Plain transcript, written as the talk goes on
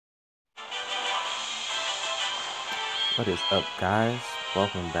What is up, guys?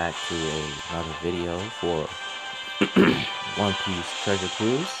 Welcome back to another video for One Piece Treasure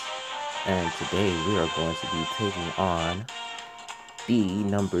Cruise. And today we are going to be taking on D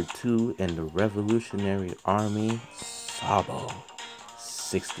number 2 in the Revolutionary Army, Sabo.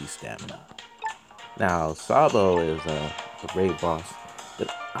 60 stamina. Now, Sabo is a raid boss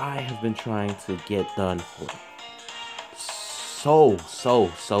that I have been trying to get done for so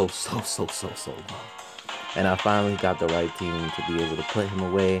long. And I finally got the right team to be able to put him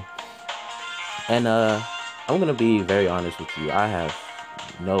away. And I'm gonna be very honest with you. I have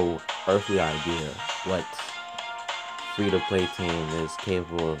no earthly idea what free-to-play team is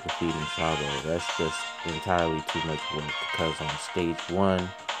capable of defeating Sabo. That's just entirely too much work, because on stage 1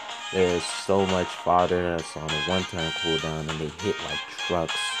 there's so much fodder that's on a 1-turn cooldown and they hit like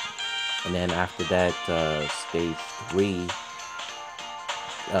trucks. And then after that, stage 3,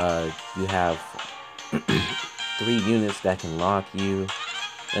 you have 3 units that can lock you.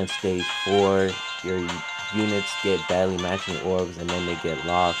 Then stage 4, your units get badly matching orbs and then they get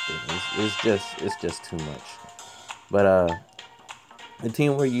locked. And it's just too much. But the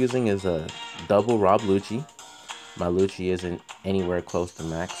team we're using is a double Rob Lucci. My Lucci isn't anywhere close to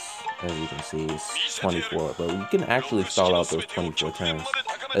max, as you can see. It's 24, but we can actually stall out those 24 turns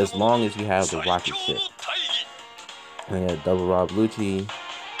as long as you have the rocket ship. And yeah, double Rob Lucci.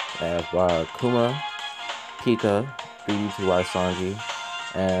 I have Kuma, Pica, 3D2Y Sanji,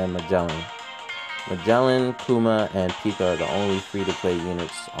 and Magellan. Magellan, Kuma, and Pica are the only free-to-play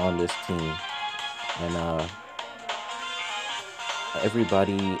units on this team. And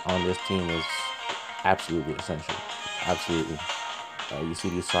everybody on this team is absolutely essential. Absolutely. You see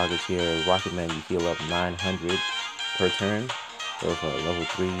these targets here. Rocketman, you heal up 900 per turn. So for a level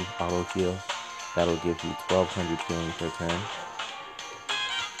 3 auto heal, that'll give you 1200 healing per turn.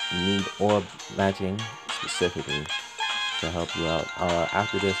 You need orb matching specifically to help you out.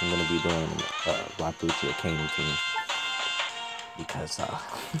 After this, I'm going to be doing Rob Lucci Akainu team. Because,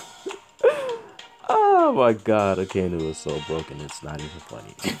 oh my god, Akainu is so broken, it's not even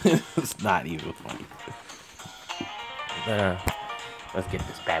funny. It's not even funny. Let's get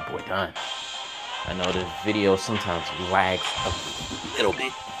this bad boy done. I know this video sometimes lags a little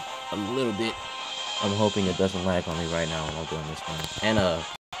bit. I'm hoping it doesn't lag on me right now while I'm doing this one. And,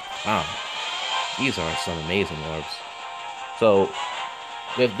 wow, these are some amazing orbs. So,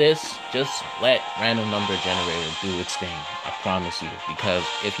 with this, just let random number generator do its thing. I promise you. Because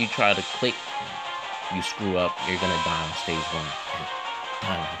if you try to click, you screw up, you're gonna die on stage 1. And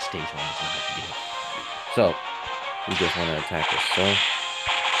dying on stage 1 is not a deal. So, we just want to attack this. So,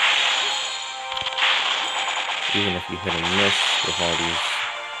 even if you hit and miss with all these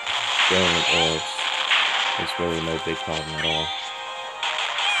brilliant orbs, it's really no big problem at all.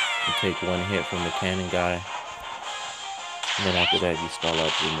 You take 1 hit from the cannon guy, and then after that you stall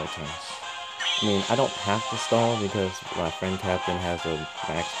out 3 more turns. I mean, I don't have to stall because my friend Captain has a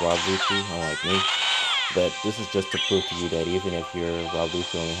max Rob Lucci, unlike me. But this is just to prove to you that even if your Rob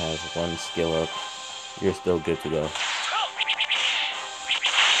Lucci only has 1 skill up, you're still good to go.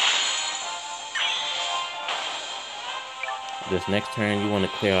 This next turn, you want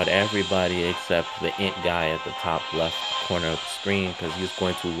to clear out everybody except the int guy at the top left corner of the screen, because he's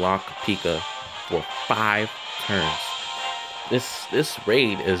going to lock Pica for 5 turns. This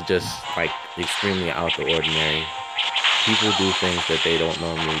raid is just like extremely out the ordinary. People do things that they don't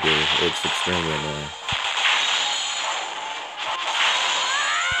normally do. It's extremely annoying.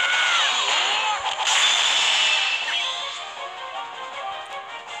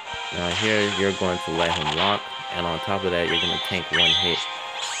 Now here, you're going to let him lock, and on top of that, you're going to tank 1 hit.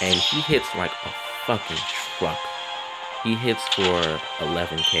 And he hits like a fucking truck. He hits for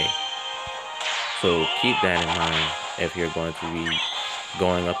 11k. So keep that in mind if you're going to be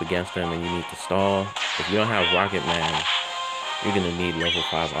going up against him and you need to stall. If you don't have Rocketman, you're going to need level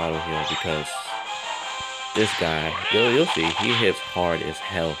 5 auto heal, because this guy, you'll see, he hits hard as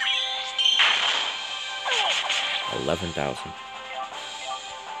hell. 11,000.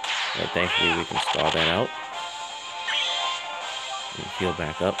 But thankfully we can stall that out. And heal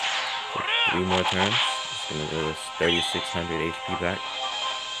back up for 3 more turns. It's going to give us 3,600 HP back.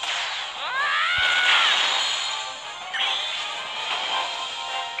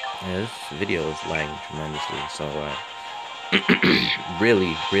 Yeah, this video is lagging tremendously, so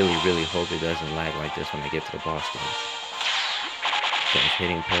really hope it doesn't lag like this when I get to the boss stage. Because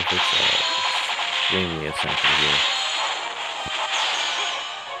hitting perfects are extremely essential here.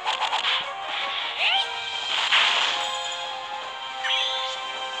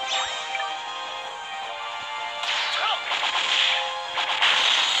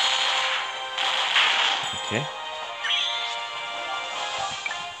 Okay.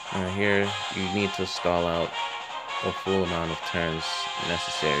 Now here, you need to stall out a full amount of turns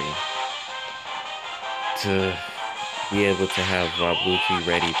necessary to be able to have Rob Lucci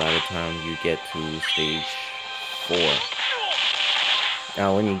ready by the time you get to stage 4.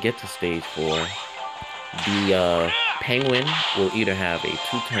 Now when you get to stage 4, the penguin will either have a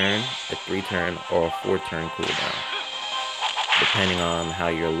 2-turn, a 3-turn, or a 4-turn cooldown. Depending on how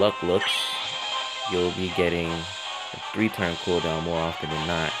your luck looks, you'll be getting a 3-turn cooldown more often than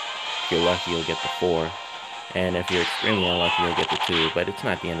not. If you're lucky, you'll get the 4. And if you're extremely unlucky, you'll get the 2. But it's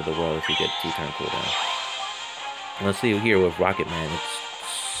not the end of the world if you get a 2-turn cooldown. Let's see here with Rocketman, it's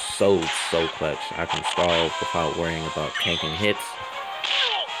so clutch. I can stall without worrying about tanking hits.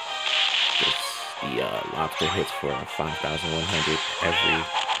 The lobster hits for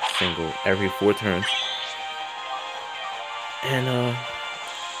 5,100 every 4 turns. And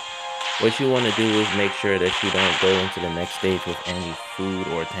what you want to do is make sure that you don't go into the next stage with any food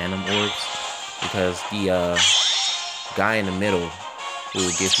or tandem orbs, because the guy in the middle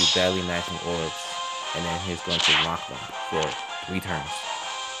will give you badly matching orbs, and then he's going to lock them for 3 turns.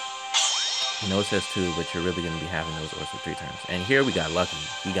 I know it says 2, but you're really going to be having those orbs for 3 turns. And here we got lucky.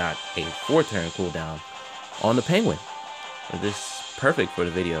 We got a 4-turn cooldown on the penguin. And this is perfect for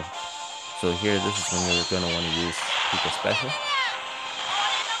the video. So here, this is when you're going to want to use Pica Special.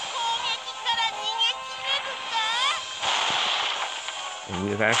 And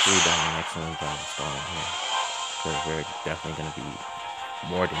we have actually done an excellent job of stalling here. So we're definitely going to be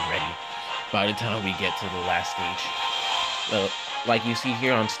more than ready by the time we get to the last stage. Well, like you see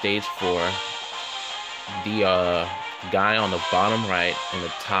here on stage 4, the guy on the bottom right and the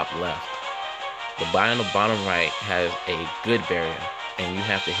top left. The guy on the bottom right has a good barrier, and you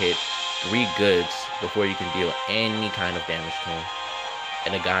have to hit 3 goods before you can deal any kind of damage to him.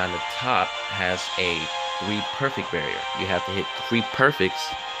 And the guy on the top has a 3 perfect barrier. You have to hit 3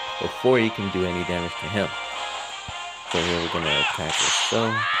 perfects before you can do any damage to him. So here we're gonna attack this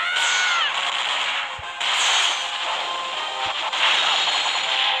stone.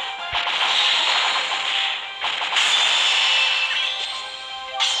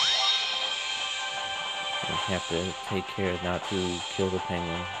 You have to take care not to kill the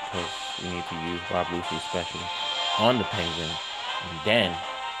penguin, because you need to use Rob Lucci special on the penguin, and then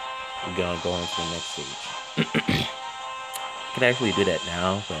we're gonna go into the next stage. Could actually do that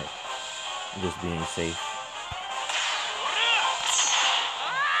now, but I'm just being safe.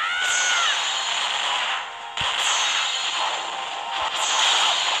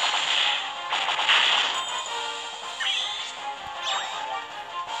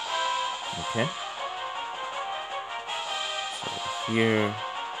 Okay. So here,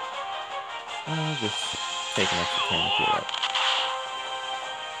 I'll just take an extra turn to heal up.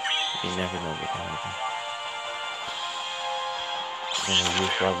 You never know what can happen. I'm gonna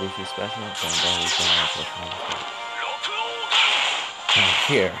use Rob Lucci special, and then we can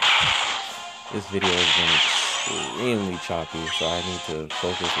here, this video has been extremely choppy, so I need to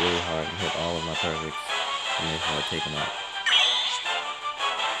focus really hard and hit all of my perfects and make sure I take them out.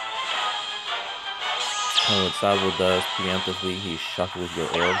 And what Sabo does preemptively, he shuffles your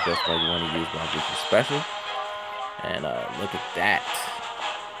orbs. That's why you want to use Rob Lucci special. And look at that.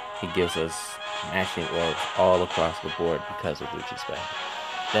 He gives us matching orbs all across the board because of Lucci special.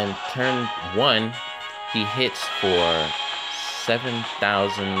 Then turn 1, he hits for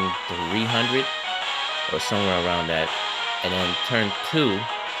 7,300 or somewhere around that. And then turn 2,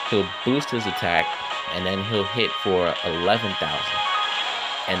 he'll boost his attack, and then he'll hit for 11,000.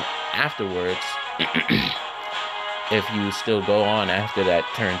 And afterwards, if you still go on after that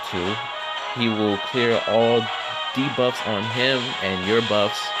turn 2, he will clear all debuffs on him and your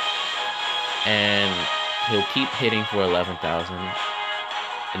buffs, and he'll keep hitting for 11,000.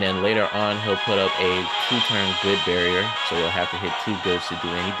 And then later on, he'll put up a 2-turn good barrier, so you'll have to hit 2 goods to do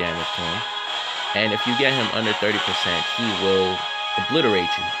any damage to him. And if you get him under 30%, he will obliterate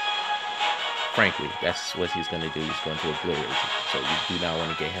you. Frankly, that's what he's going to do. He's going to obliterate you. So you do not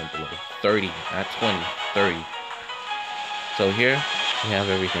want to get him below 30, not 20, 30. So here, we have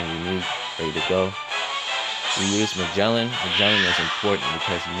everything we need ready to go. We use Magellan. Magellan is important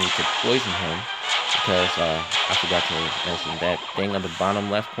because you need to poison him. Because I forgot to mention that thing on the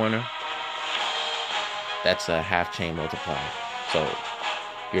bottom left corner. That's a half chain multiplier. So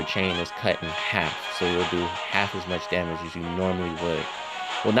your chain is cut in half. So you'll do half as much damage as you normally would.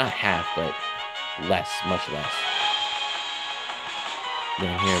 Well, not half, but less, much less.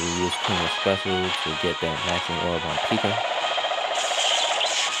 Then here we use Kuma special to get that matching orb on Pica.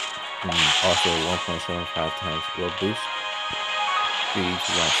 And also 1.75 times orb boost. We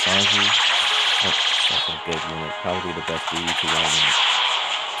got Sanji. That's a good unit. Probably the best unit to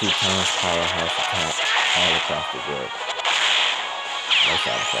 2 times Powerhouse attack all across the board. No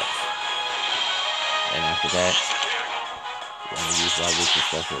side effects. And after that, we're going to use Rob Lucci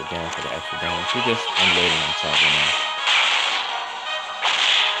special again for the extra damage. We're just unloading on Sabo now.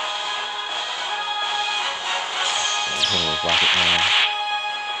 Hit him with Rocketman.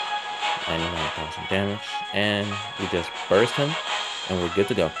 99,000 damage. And we just burst him, and we're good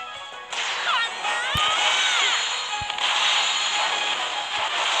to go.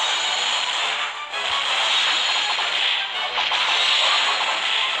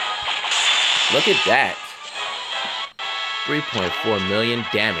 Look at that. 3.4 million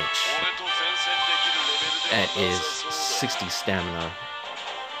damage. That is 60 stamina.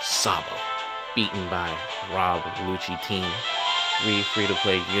 Sabo. Beaten by Rob Lucci team. 3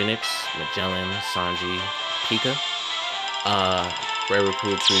 free-to-play units. Magellan, Sanji, Pica. Rare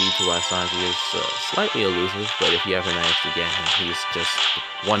recruit 3 to why Sanji is slightly elusive, but if you ever manage to get him, he's just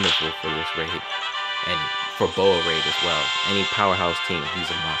wonderful for this raid. And for Boa raid as well. Any Powerhouse team, he's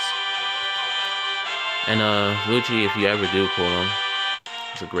a must. And Lucci, if you ever do pull him,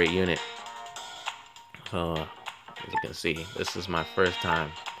 it's a great unit. So as you can see, this is my first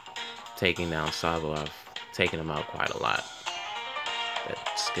time taking down Sabo. I've taken him out quite a lot. That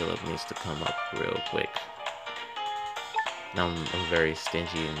skill up needs to come up real quick. Now I'm very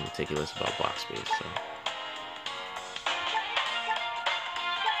stingy and meticulous about box space. So,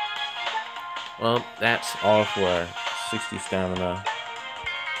 well, that's all for 60 stamina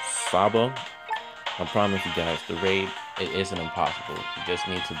Sabo. I promise you guys, the raid, it isn't impossible. You just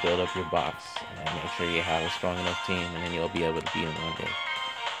need to build up your box and make sure you have a strong enough team, and then you'll be able to beat him one day.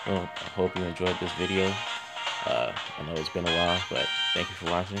 Well, I hope you enjoyed this video. I know it's been a while, but thank you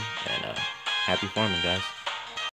for watching, and happy farming, guys.